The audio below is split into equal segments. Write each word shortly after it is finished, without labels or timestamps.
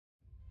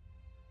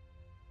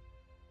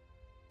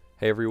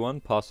Hey everyone,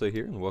 Paso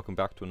here and welcome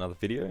back to another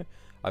video.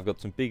 I've got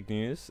some big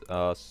news.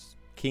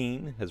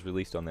 Keen has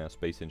released on our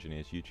Space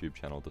Engineers YouTube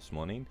channel this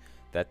morning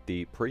that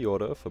the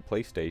pre-order for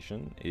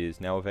PlayStation is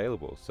now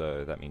available.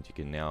 So that means you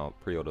can now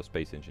pre-order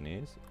Space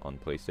Engineers on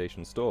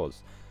PlayStation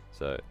stores.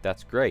 So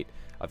that's great.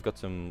 I've got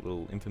some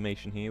little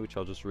information here which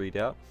I'll just read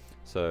out.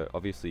 So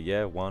obviously,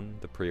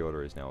 the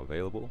pre-order is now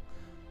available.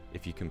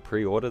 If you can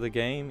pre-order the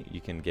game,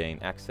 you can gain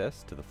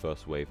access to the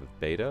first wave of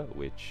beta,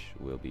 which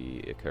will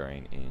be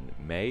occurring in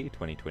May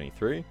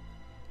 2023.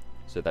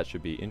 So that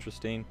should be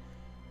interesting.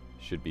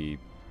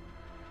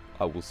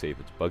 I will see if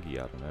it's buggy.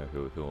 I don't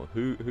know.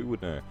 Who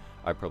would know?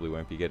 I probably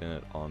won't be getting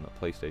it on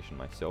PlayStation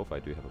myself. I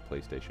do have a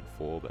PlayStation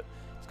 4, but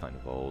it's kind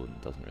of old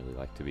and doesn't really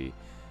like to be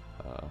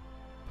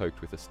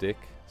poked with a stick,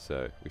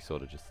 so we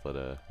sort of just let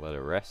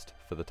her rest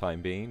for the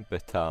time being.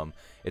 But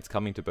it's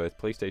coming to both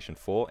PlayStation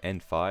 4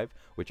 and 5,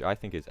 which I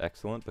think is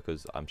excellent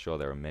because I'm sure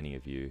there are many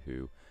of you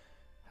who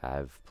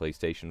have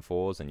PlayStation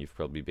 4s and you've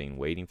probably been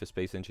waiting for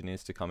Space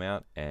Engineers to come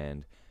out,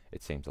 and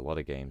it seems a lot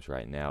of games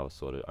right now are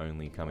sort of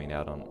only coming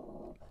out on...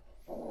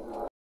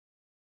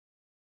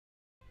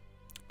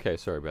 Okay,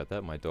 sorry about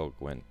that, my dog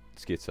went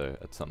schizo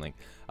at something.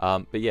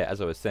 But yeah, as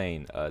I was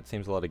saying, it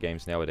seems a lot of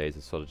games nowadays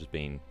are sort of just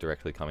been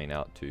directly coming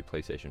out to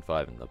PlayStation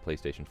 5, and the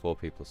PlayStation 4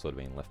 people are sort of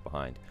being left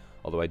behind.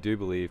 Although I do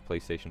believe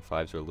PlayStation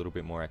 5s are a little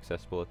bit more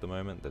accessible at the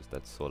moment.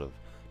 That's sort of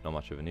not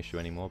much of an issue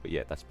anymore, but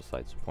yeah, that's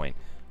besides the point.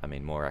 I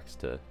mean, more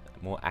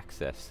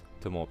access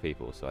to more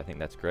people, so I think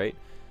that's great.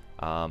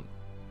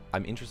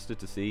 I'm interested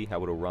to see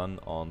how it'll run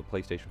on the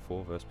PlayStation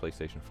 4 versus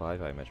PlayStation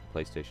 5. I imagine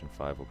PlayStation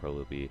 5 will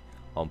probably be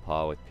on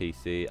par with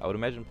PC. I would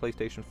imagine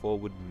PlayStation 4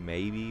 would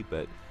maybe,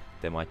 but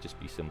there might just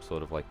be some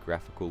sort of like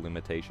graphical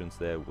limitations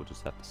there. We'll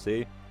just have to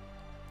see.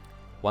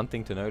 One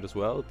thing to note as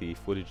well, the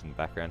footage in the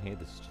background here,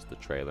 this is just the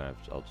trailer.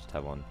 I'll just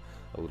have on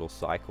a little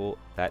cycle.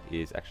 That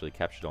is actually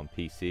captured on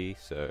PC,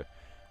 so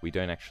we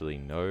don't actually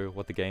know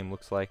what the game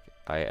looks like.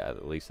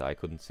 At least I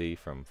couldn't see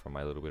from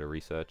my little bit of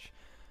research.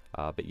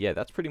 But yeah,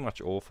 that's pretty much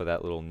all for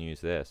that little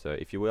news there. So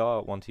if you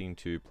are wanting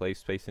to play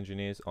Space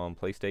Engineers on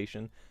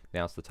PlayStation,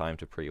 now's the time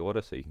to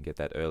pre-order so you can get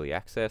that early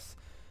access.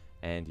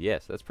 And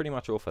yes, that's pretty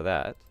much all for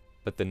that.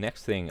 But the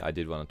next thing I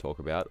did want to talk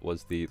about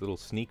was the little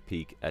sneak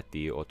peek at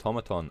the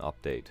Automaton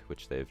update,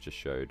 which they've just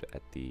showed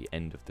at the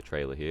end of the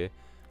trailer here.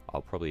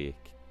 I'll probably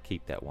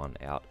keep that one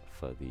out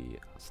for the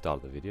start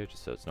of the video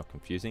just so it's not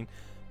confusing,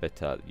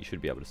 but you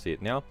should be able to see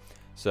it now.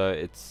 So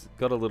it's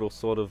got a little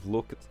sort of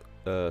look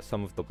at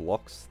some of the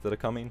blocks that are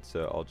coming,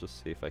 so I'll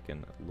just see if I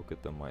can look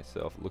at them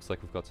myself. It looks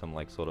like we've got some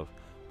like sort of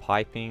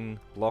piping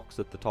blocks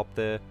at the top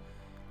there,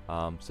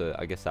 so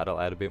I guess that'll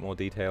add a bit more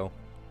detail.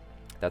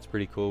 That's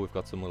pretty cool. We've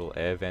got some little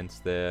air vents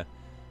there,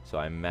 so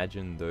I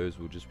imagine those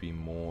will just be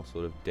more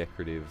sort of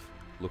decorative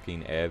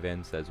looking air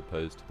vents as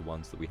opposed to the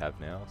ones that we have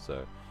now.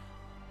 So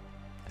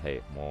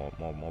hey, more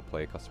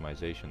player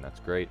customization,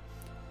 that's great.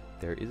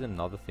 There is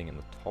another thing in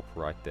the top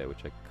right there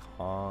which I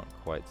can't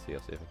quite see.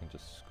 I'll see if I can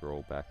just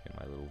scroll back in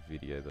my little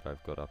video that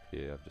I've got up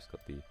here. I've just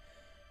got the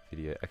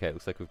video. Okay, it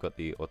looks like we've got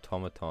the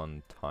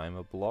Automaton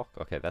timer block.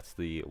 Okay, that's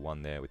the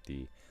one there with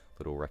the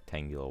little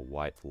rectangular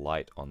white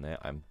light on there.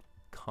 I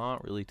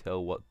can't really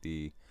tell what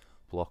the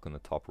block on the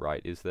top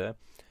right is there,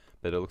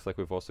 but it looks like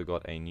we've also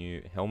got a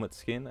new helmet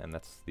skin, and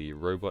that's the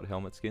robot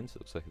helmet skin. So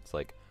it looks like it's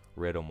like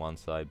red on one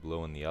side,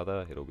 blue on the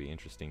other. It'll be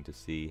interesting to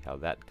see how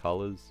that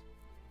colors,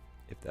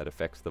 if that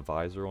affects the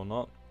visor or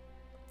not.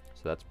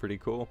 So that's pretty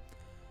cool.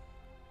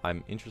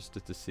 I'm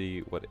interested to see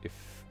what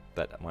if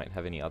that might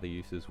have any other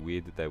uses.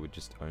 Weird that they would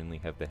just only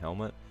have the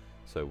helmet,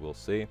 so we'll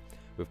see.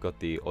 We've got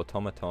the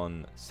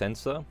Automaton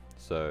sensor,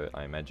 so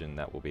I imagine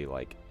that will be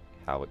like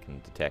how it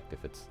can detect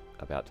if it's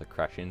about to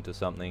crash into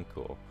something,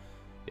 or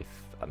if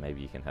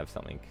maybe you can have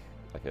something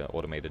like an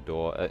automated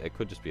door. It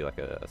could just be like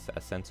a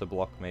sensor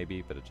block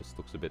maybe, but it just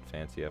looks a bit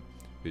fancier.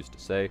 Who's to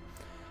say?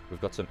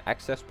 We've got some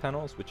access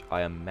panels, which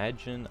I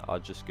imagine are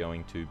just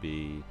going to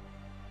be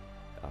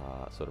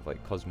sort of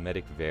like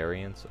cosmetic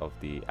variants of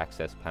the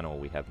access panel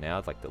we have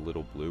now, like the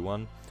little blue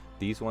one.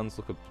 These ones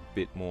look a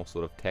bit more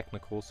sort of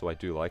technical, so I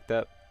do like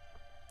that.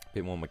 A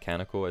bit more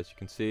mechanical, as you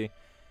can see.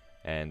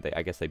 And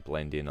I guess they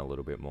blend in a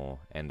little bit more.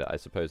 And I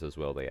suppose as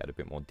well they add a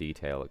bit more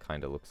detail. It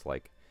kind of looks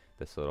like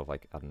they're sort of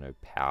like, I don't know,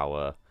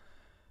 power,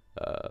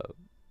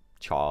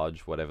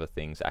 charge, whatever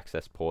things,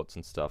 access ports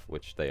and stuff,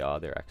 which they are,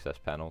 their access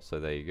panels.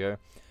 So there you go.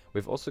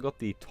 We've also got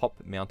the top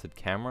mounted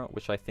camera,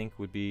 which I think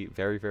would be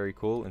very, very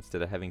cool.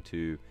 Instead of having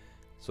to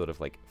sort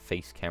of like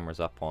face cameras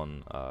up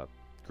on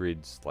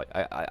grids, like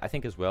I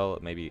think as well,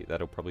 maybe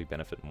that'll probably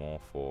benefit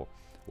more for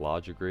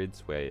larger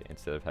grids, where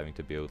instead of having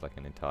to build like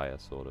an entire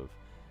sort of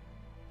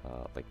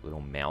like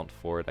little mount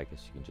for it, I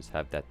guess you can just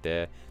have that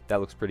there.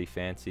 That looks pretty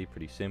fancy,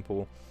 pretty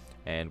simple.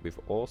 And we've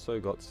also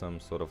got some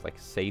sort of like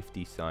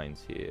safety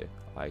signs here.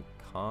 I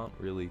can't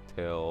really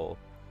tell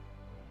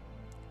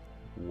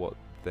what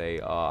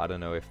they are. I don't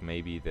know if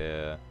maybe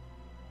they're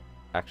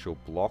actual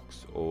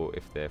blocks or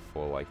if they're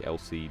for like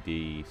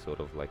LCD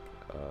sort of like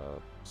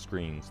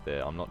screens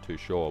there. I'm not too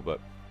sure, but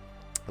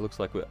it looks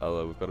like we've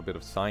got a bit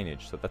of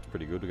signage, so that's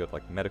pretty good. We've got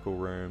like medical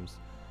rooms,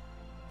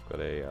 we've Got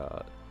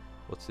a,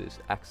 what's this?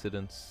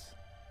 Accidents.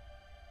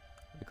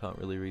 I can't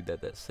really read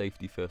that. That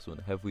safety first one.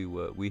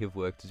 We have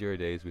worked 0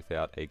 days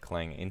without a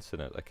clang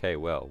incident. Okay,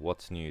 well,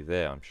 what's new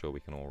there? I'm sure we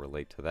can all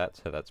relate to that,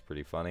 so that's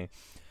pretty funny.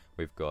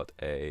 We've got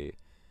a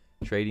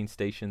trading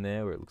station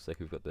there where it looks like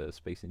we've got the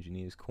Space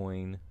Engineers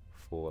coin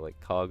for like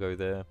cargo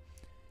there.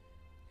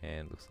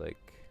 And looks like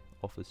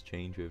office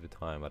change over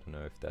time. I don't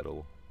know if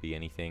that'll be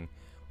anything.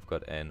 We've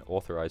got an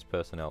authorized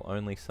personnel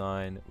only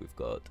sign. We've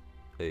got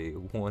a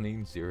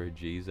warning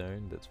 0G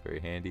zone. That's very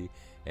handy.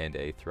 And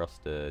a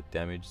thruster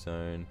damage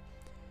zone.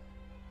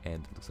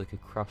 And it looks like a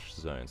crush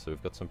zone. So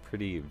we've got some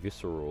pretty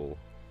visceral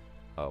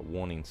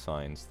warning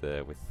signs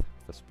there with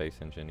the Space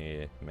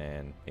Engineer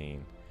man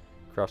being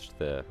crushed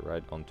there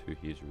right onto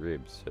his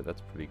ribs. So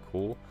that's pretty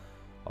cool.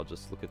 I'll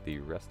just look at the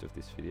rest of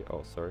this video.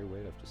 Oh, sorry,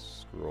 wait, I've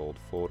just scrolled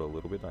forward a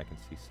little bit and I can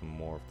see some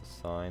more of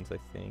the signs, I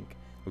think.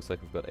 Looks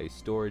like we've got a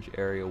storage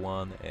area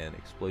one, an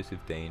explosive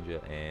danger,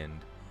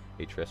 and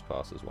a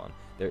trespassers one.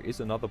 There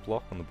is another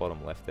block on the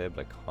bottom left there,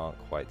 but I can't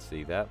quite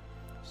see that,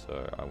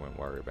 so I won't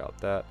worry about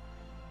that.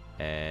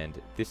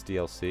 And this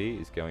DLC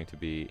is going to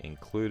be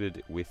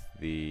included with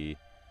the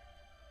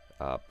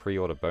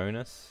pre-order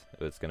bonus.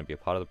 It's going to be a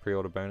part of the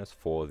pre-order bonus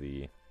for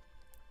the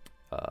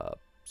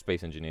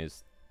Space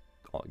Engineers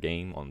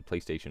game on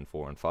PlayStation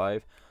 4 and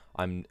 5.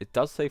 It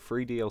does say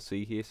free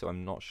DLC here, so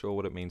I'm not sure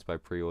what it means by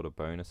pre-order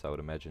bonus. I would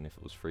imagine if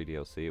it was free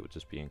DLC, it would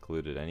just be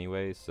included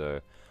anyway,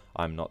 so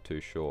I'm not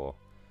too sure.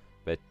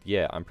 But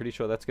yeah, I'm pretty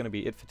sure that's going to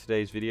be it for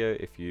today's video.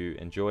 If you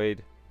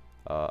enjoyed,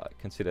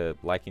 consider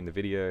liking the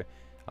video.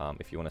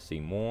 If you want to see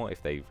more,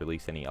 if they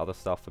release any other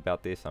stuff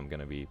about this, I'm going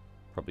to be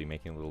probably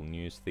making a little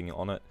news thing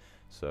on it.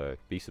 So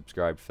be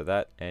subscribed for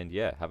that, and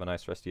yeah, have a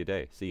nice rest of your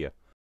day. See ya.